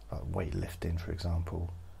 like weightlifting, for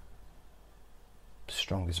example, the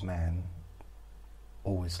strongest man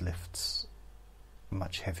always lifts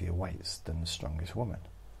much heavier weights than the strongest woman.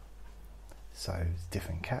 So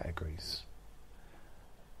different categories.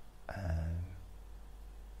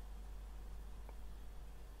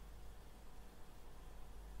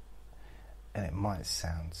 And it might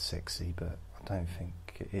sound sexy, but I don't think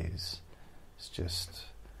it is. It's just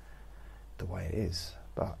the way it is.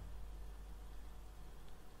 But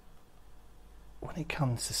when it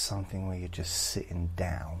comes to something where you're just sitting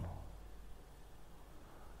down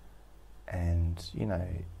and, you know,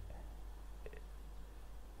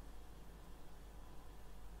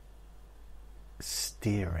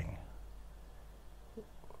 steering,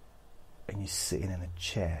 and you're sitting in a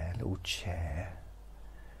chair, a little chair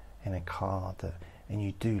in a car, and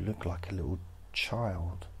you do look like a little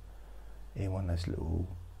child in one of those little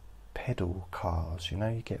pedal cars, you know,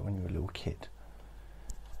 you get when you're a little kid.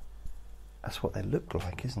 That's what they look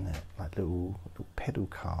like, isn't it? Like little pedal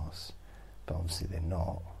cars, but obviously they're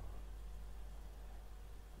not.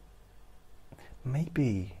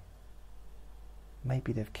 Maybe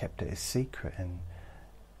they've kept it a secret and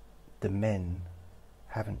the men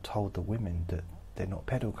haven't told the women that they're not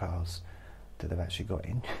pedal cars, that they've actually got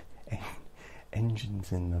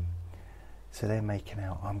engines in them. So they're making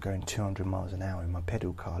out, I'm going 200 miles an hour in my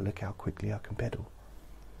pedal car, look how quickly I can pedal.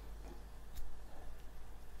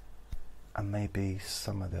 And maybe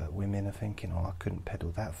some of the women are thinking, oh, I couldn't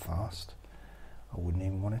pedal that fast, I wouldn't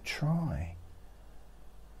even want to try,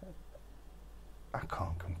 I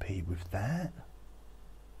can't compete with that.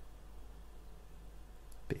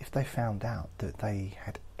 But if they found out that they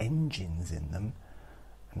had engines in them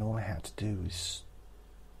and all they had to do was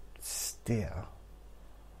steer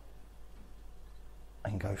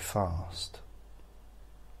and go fast,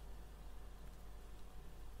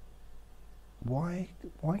 why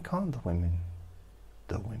can't all women,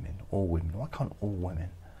 why can't all women,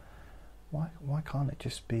 why can't it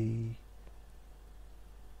just be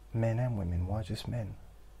men and women? Why just men?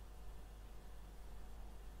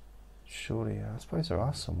 Surely, I suppose there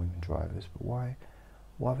are some women drivers, but why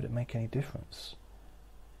would it make any difference?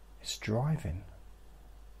 It's driving.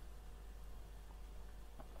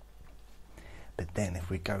 But then if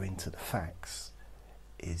we go into the facts,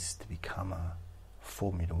 is to become a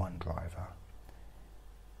Formula One driver,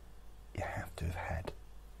 you have to have had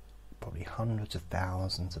probably hundreds of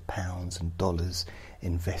thousands of pounds and dollars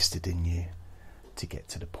invested in you to get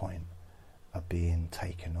to the point of being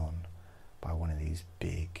taken on by one of these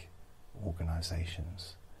big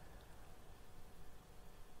organisations.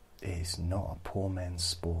 It is not a poor man's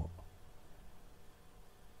sport.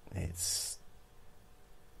 I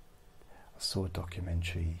saw a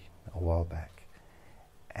documentary a while back,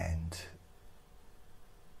 and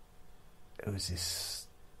it was this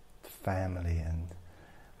family, and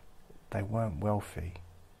they weren't wealthy,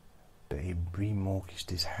 but he remortgaged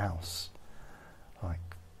his house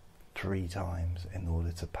like 3 times in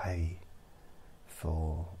order to pay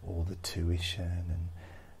for all the tuition and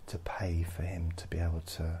to pay for him to be able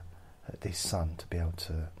to, his son to be able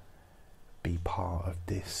to be part of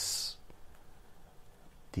this,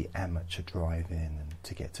 the amateur driving, and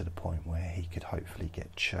to get to the point where he could hopefully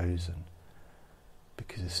get chosen.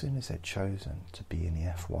 Because as soon as they're chosen to be in the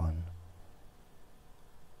F1,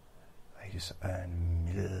 they just earn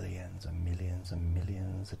millions and millions and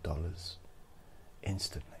millions of dollars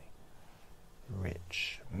instantly.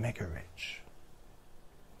 Rich, mega rich.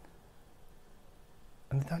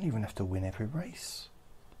 And they don't even have to win every race.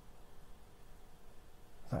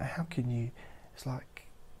 Like, how can you? It's like,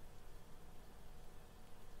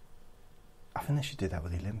 I think they should do that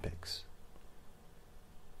with the Olympics.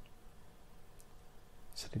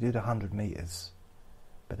 So they do the 100 metres,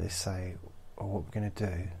 but they say, well, what we're going to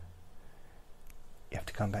do, you have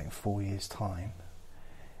to come back in 4 years' time,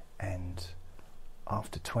 and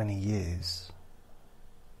after 20 years,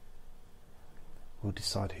 we'll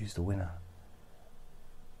decide who's the winner.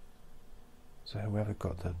 So whoever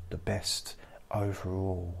got the best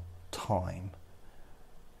overall time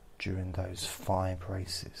during those 5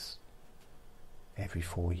 races, every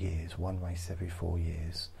 4 years, 1 race every 4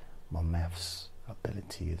 years. My maths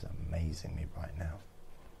ability is amazing me right now.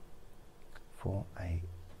 4, 8,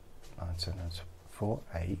 9, 10, 4,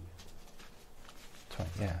 8, 20,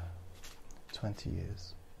 yeah, 20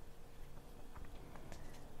 years.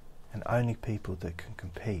 And only people that can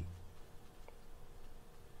compete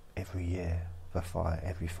every year for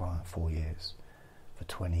every 4 years, for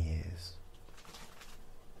 20 years.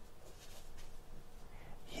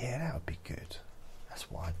 Yeah, that would be good. That's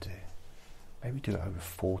what I'd do. Maybe do it over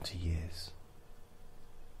 40 years.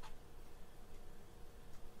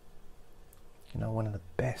 You know, one of the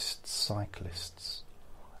best cyclists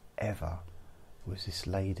ever was this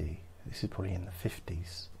lady. This is probably in the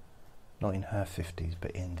 50s. Not in her 50s,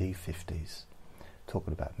 but in the 50s.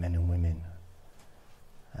 Talking about men and women.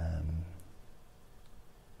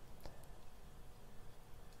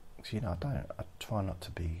 So, you know, I try not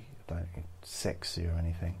to be, sexy or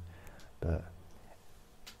anything, but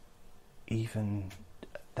even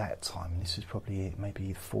that time, this was probably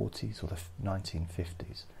maybe the 40s or the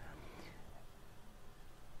 1950s,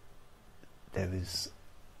 there was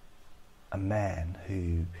a man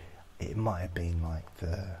who, it might have been like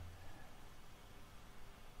the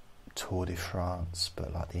Tour de France,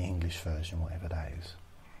 but like the English version, whatever that is.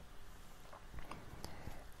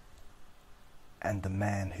 And the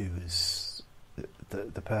man who was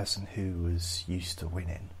the person who was used to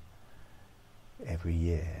winning every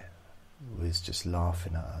year was just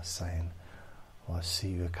laughing at us, saying, well, I'll see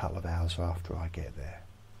you a couple of hours after I get there.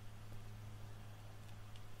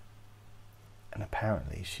 And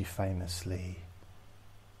apparently she famously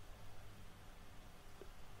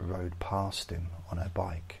rode past him on her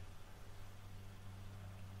bike,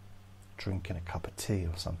 drinking a cup of tea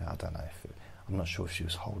or something. I don't know I'm not sure if she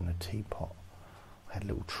was holding a teapot. I had a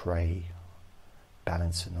little tray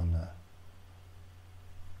balancing on the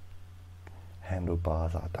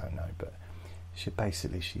handlebars, I don't know, but she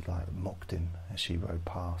like mocked him as she rode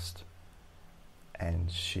past, and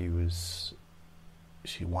she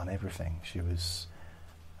won everything. She was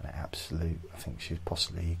an absolute, I think she was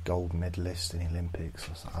possibly gold medalist in the Olympics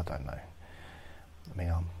or something, I don't know. I mean,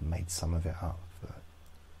 I made some of it up, but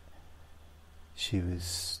she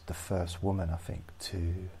was the first woman, I think,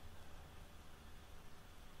 to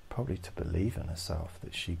believe in herself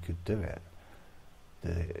that she could do it.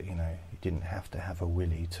 That, you didn't have to have a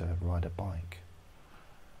willy to ride a bike.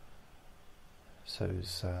 So it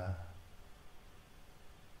was,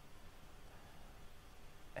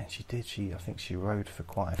 and she did. I think she rode for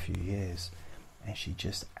quite a few years, and she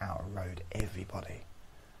just outrode everybody.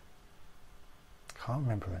 Can't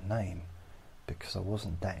remember her name because I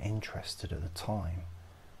wasn't that interested at the time.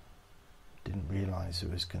 Didn't realise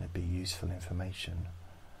it was going to be useful information.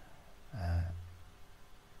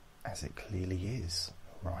 As it clearly is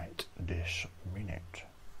right this minute.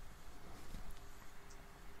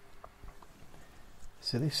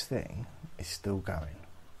 So this thing is still going.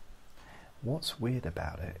 What's weird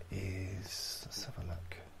about it is, let's have a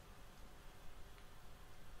look.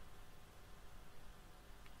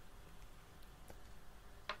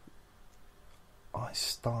 I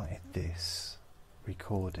started this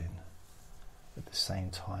recording at the same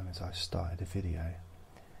time as I started the video.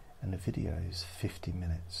 And the video is 50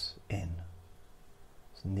 minutes in.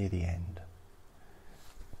 It's near the end.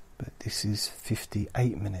 But this is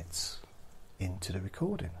 58 minutes into the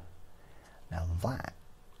recording. Now that,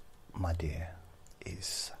 my dear,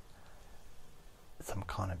 is some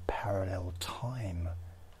kind of parallel time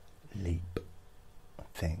leap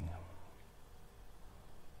thing.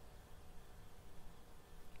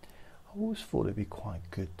 I always thought it'd be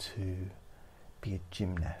quite good to be a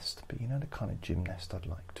gymnast, but the kind of gymnast I'd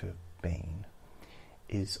like to have been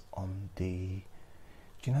is on the,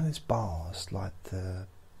 those bars, like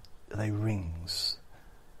they rings,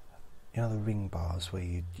 the ring bars where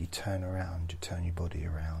you turn around, you turn your body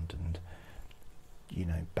around and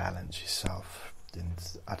balance yourself, and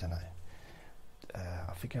I don't know,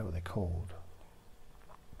 I forget what they're called,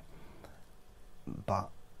 but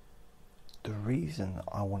the reason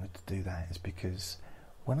I wanted to do that is because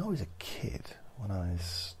when I was a kid, when I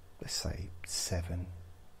was, let's say, 7,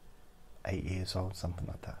 8 years old, something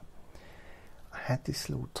like that, I had this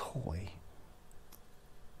little toy,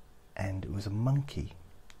 and it was a monkey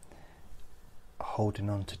holding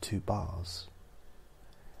on to 2 bars,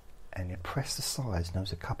 and you'd press the sides, and there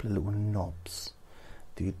was a couple of little knobs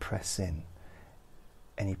that you'd press in,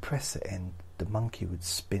 and you press it in, the monkey would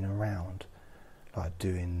spin around, like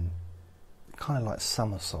doing kind of like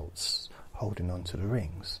somersaults, holding on to the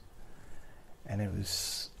rings. And it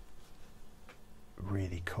was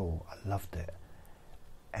really cool. I loved it,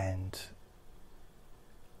 and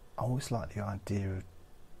I always liked the idea of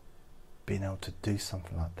being able to do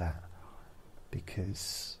something like that,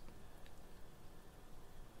 because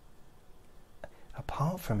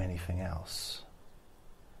apart from anything else,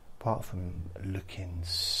 apart from looking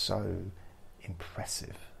so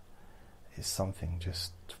impressive, it's something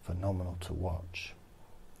just phenomenal to watch.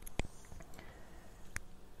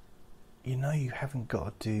 You haven't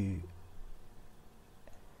got to do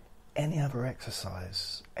any other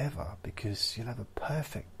exercise ever, because you'll have a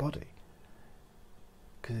perfect body.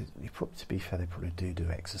 Because to be fair, they probably do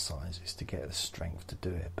exercises to get the strength to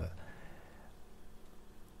do it, but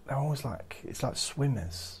they're always it's like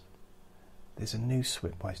swimmers. There's a new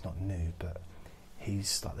swimmer, well, he's not new, but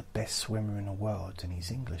he's like the best swimmer in the world, and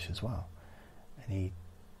he's English as well, and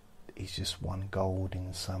he's just won gold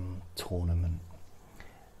in some tournament.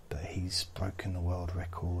 But he's broken the world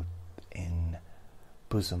record in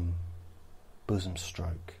bosom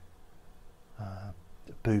stroke,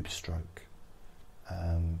 boob stroke,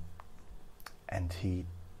 and he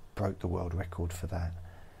broke the world record for that.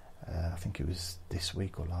 I think it was this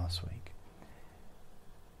week or last week.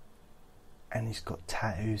 and he's got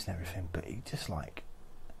tattoos and everything, but he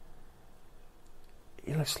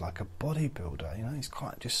looks like a bodybuilder, you know, he's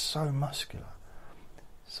quite just so muscular.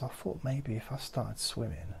 So I thought maybe if I started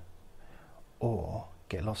swimming or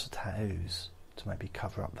get lots of tattoos to maybe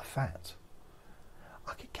cover up the fat,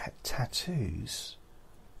 I could get tattoos.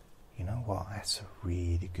 You know what, that's a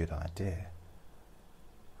really good idea.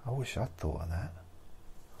 I wish I'd thought of that.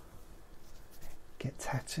 Get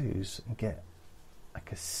tattoos and get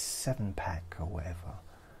like a 7-pack or whatever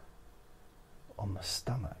on my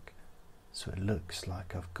stomach, so it looks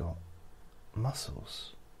like I've got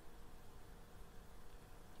muscles.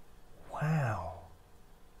 Wow.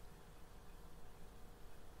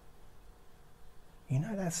 You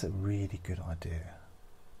know, that's a really good idea.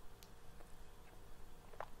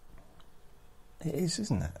 It is,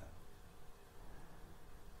 isn't it?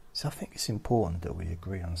 So I think it's important that we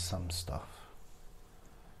agree on some stuff.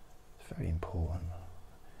 It's very important.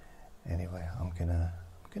 Anyway, I'm gonna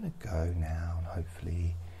go now, and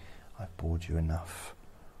hopefully I've bored you enough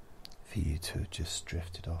for you to have just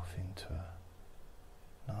drifted off into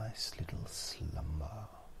a nice little slumber.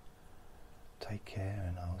 Take care,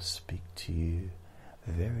 and I'll speak to you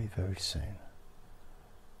very, very soon.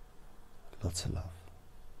 Lots of love.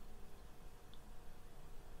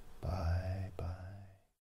 Bye, bye.